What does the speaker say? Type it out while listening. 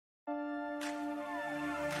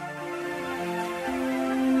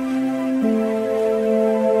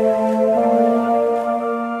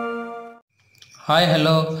Hi,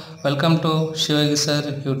 hello, welcome to Shivayogi Sir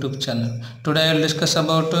YouTube channel. Today I will discuss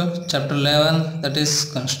about chapter 11, that is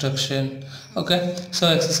construction. Okay, so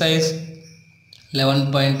exercise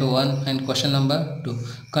 11.1 and question number 2.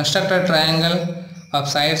 Construct a triangle of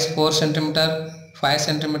sides 4 centimeter, 5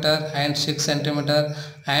 centimeter and 6 centimeter,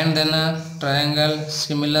 and then a triangle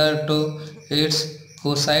similar to its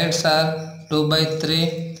whose sides are 2 by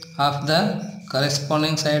 3 of the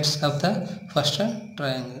corresponding sides of the first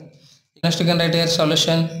triangle. Next you can write here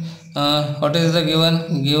solution. What is the given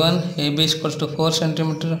AB is equals to 4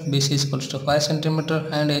 centimeter, BC is equals to 5 centimeter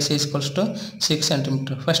and AC is equals to 6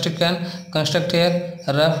 centimeter. First you can construct here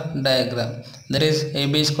a rough diagram. That is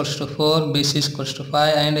AB is equals to 4, BC is equals to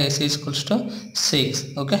 5 and AC is equals to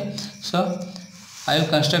 6. Okay, so I will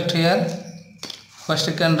construct here. First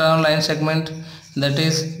you can draw line segment, that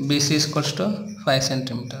is BC is equals to 5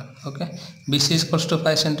 centimeter. Okay, BC is equals to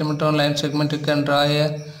 5 centimeter on line segment you can draw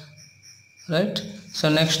here, right? So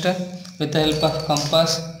next with the help of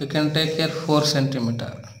compass you can take here 4 centimeter.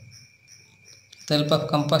 With the help of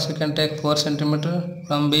compass you can take 4 centimeter.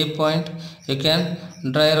 From B point you can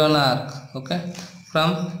draw your own arc. Okay,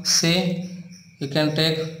 from C you can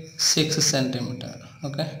take 6 centimeter.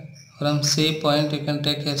 Okay, from C point you can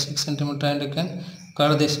take here 6 centimeter and you can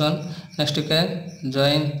cut this one. Next you can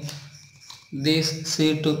join this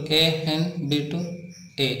C to A and B to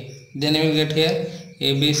A, then you will get here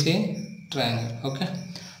ABC triangle. Okay,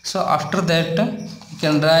 so after that you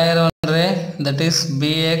can draw your own ray, that is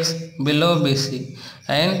BX below BC,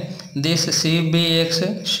 and this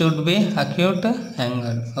CBX should be acute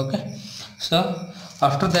angle. Okay, so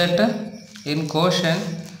after that in quotient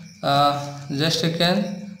just you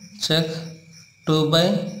can check 2 by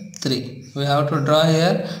 3. We have to draw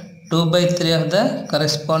here 2 by 3 of the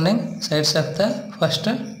corresponding sides of the first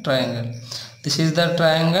triangle. This is the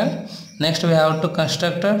triangle. Next we have to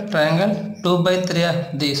construct a triangle 2 by 3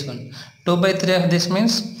 of this one. 2 by 3 of this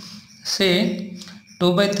means, see,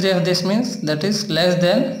 2 by 3 of this means that is less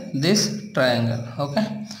than this triangle. Okay,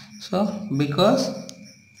 so because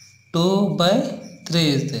 2 by 3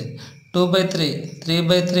 is there, 2 by 3, 3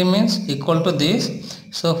 by 3 means equal to this,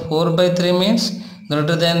 so 4 by 3 means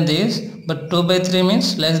greater than this, but 2 by 3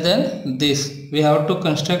 means less than this. We have to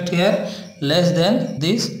construct here less than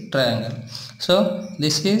this triangle. So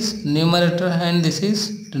this is numerator and this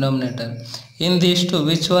is denominator. In these two,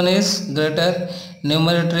 which one is greater?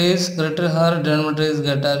 Numerator is greater or denominator is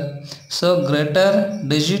greater? So greater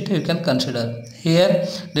digit you can consider. Here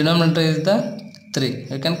denominator is the 3.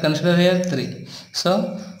 You can consider here 3.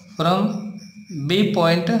 So from B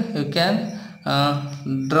point you can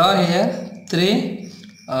draw here 3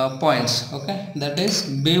 points. Okay, that is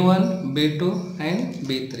B1, B2 and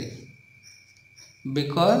B3.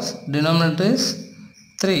 Because denominator is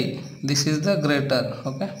 3, this is the greater.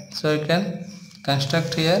 Okay, so you can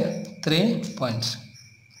construct here 3 points.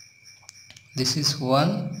 This is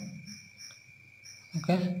 1.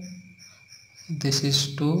 Okay, this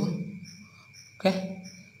is 2. Okay,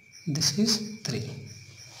 this is 3.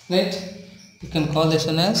 Right, you can call this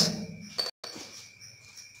one as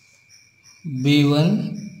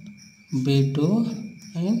B1, B2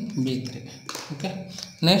 and B3. Okay,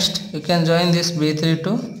 next you can join this B3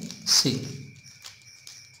 to C.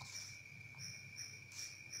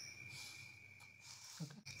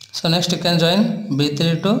 So next you can join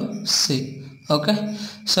B3 to C. Okay,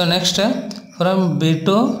 so next from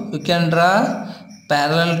B2 you can draw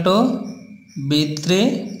parallel to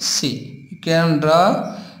B3C. You can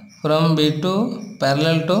draw from B2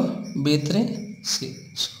 parallel to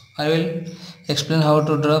B3C. So I will explain how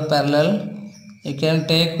to draw parallel. You can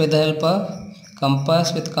take with the help of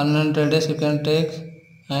compass with coordinate radius you can take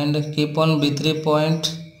and keep on B3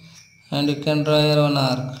 point and you can draw your own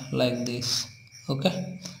arc like this.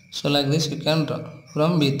 Okay, so like this you can draw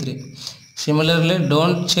from B3. Similarly,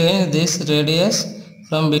 don't change this radius.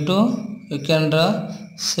 From B2 you can draw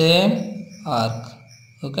same arc.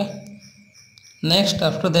 Okay, next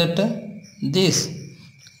after that this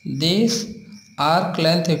arc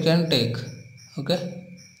length you can take. Okay,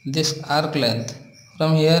 this arc length,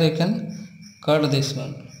 from here you can cut this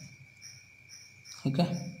one. Okay,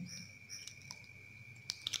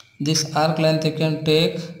 this arc length you can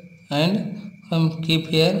take and from keep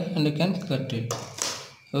here and you can cut it.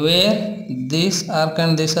 Where this arc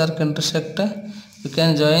and this arc intersect you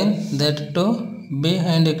can join that to B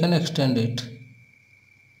and you can extend it.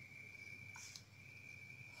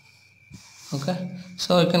 Okay,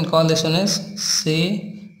 so you can call this one as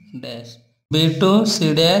C dash. B2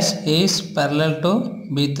 C dash is parallel to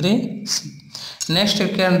B3 C. Next you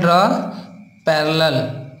can draw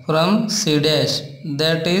parallel from C dash,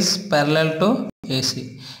 that is parallel to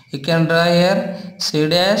AC. you can draw here C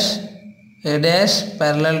dash A dash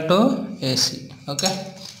parallel to AC. Okay,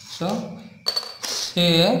 so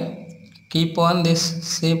here keep on this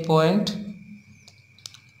C point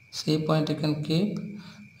you can keep.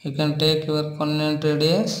 You can take your coordinate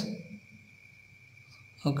radius.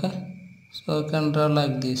 Okay, so you can draw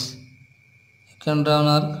like this. You can draw an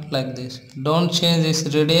arc like this. Don't change this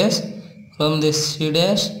radius from this C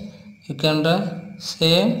dash. You can draw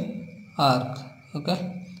same arc. Okay,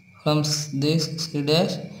 from this C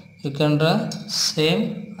dash you can draw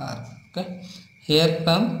same arc. Okay, here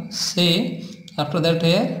from C, after that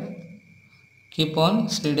here keep on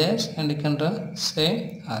C dash and you can draw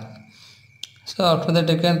same arc. So after that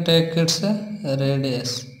you can take its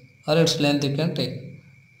radius or its length. You can take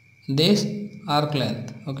this arc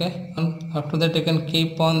length. Okay, and after that you can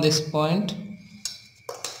keep on this point.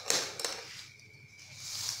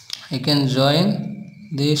 You can join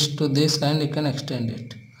this to this and you can extend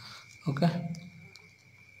it. Okay,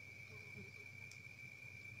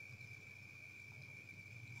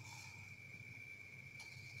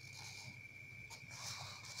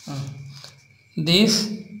 this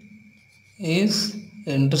is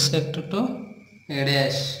intersect to A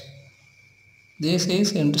dash. This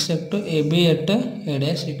is intersect to AB at A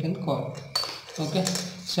dash, you can call. Okay,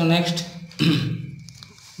 so next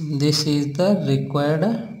this is the required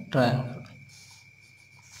triangle.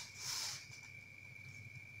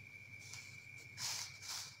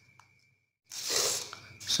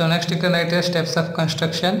 So next you can write the steps of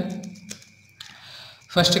construction.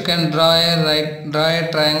 First you can draw a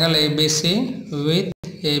triangle ABC with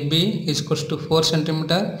AB is equals to 4 cm,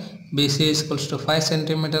 BC is equals to 5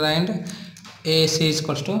 cm and AC is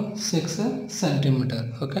equals to 6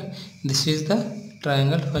 cm. Okay, this is the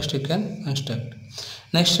triangle first you can construct.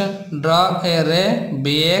 Next, draw a ray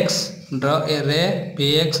BX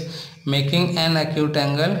making an acute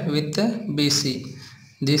angle with BC.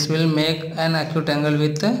 This will make an acute angle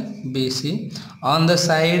with BC on the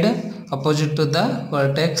side opposite to the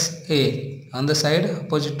vertex A. On the side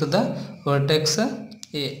opposite to the vertex A.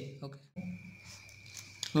 Okay.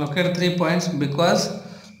 Locate 3 points because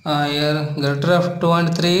here greater of 2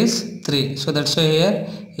 and 3 is 3. So that's why here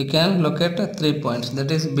you can locate 3 points.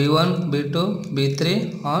 That is B1, B2,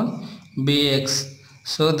 B3 on BX.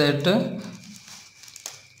 So that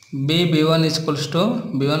B1 is equals to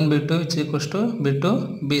B1, B2 is equals to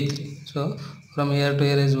B2, B3. So from here to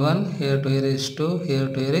here is 1, here to here is 2, here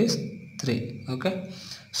to here is 3. Okay.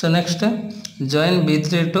 So next join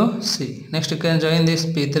B3 to C. Next you can join this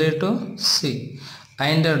B3 to C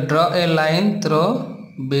and draw a line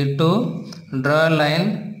through B2. Draw a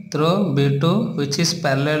line through B2 which is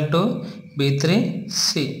parallel to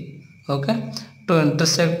B3C. Okay. To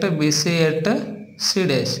intersect BC at C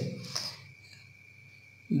dash.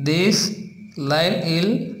 This line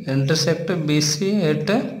will intersect BC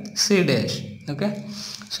at C dash. Okay.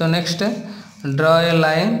 So next draw a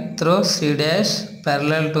line through C dash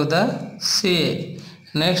parallel to the CA.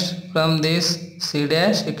 Next from this C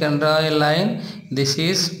dash you can draw a line. This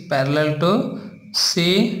is parallel to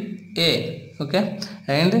CA. Okay.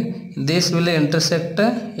 And this will intersect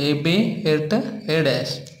AB at A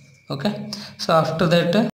dash. Okay. So after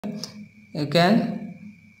that you can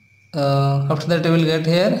after that you will get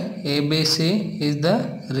here ABC is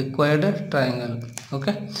the required triangle.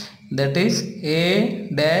 Okay, that is A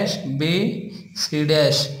dash B C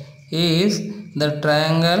dash is the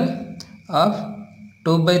triangle of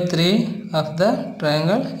 2/3 of the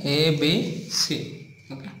triangle ABC.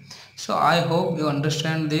 Okay, so I hope you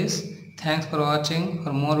understand this. Thanks for watching.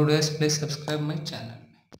 For more videos please subscribe my channel.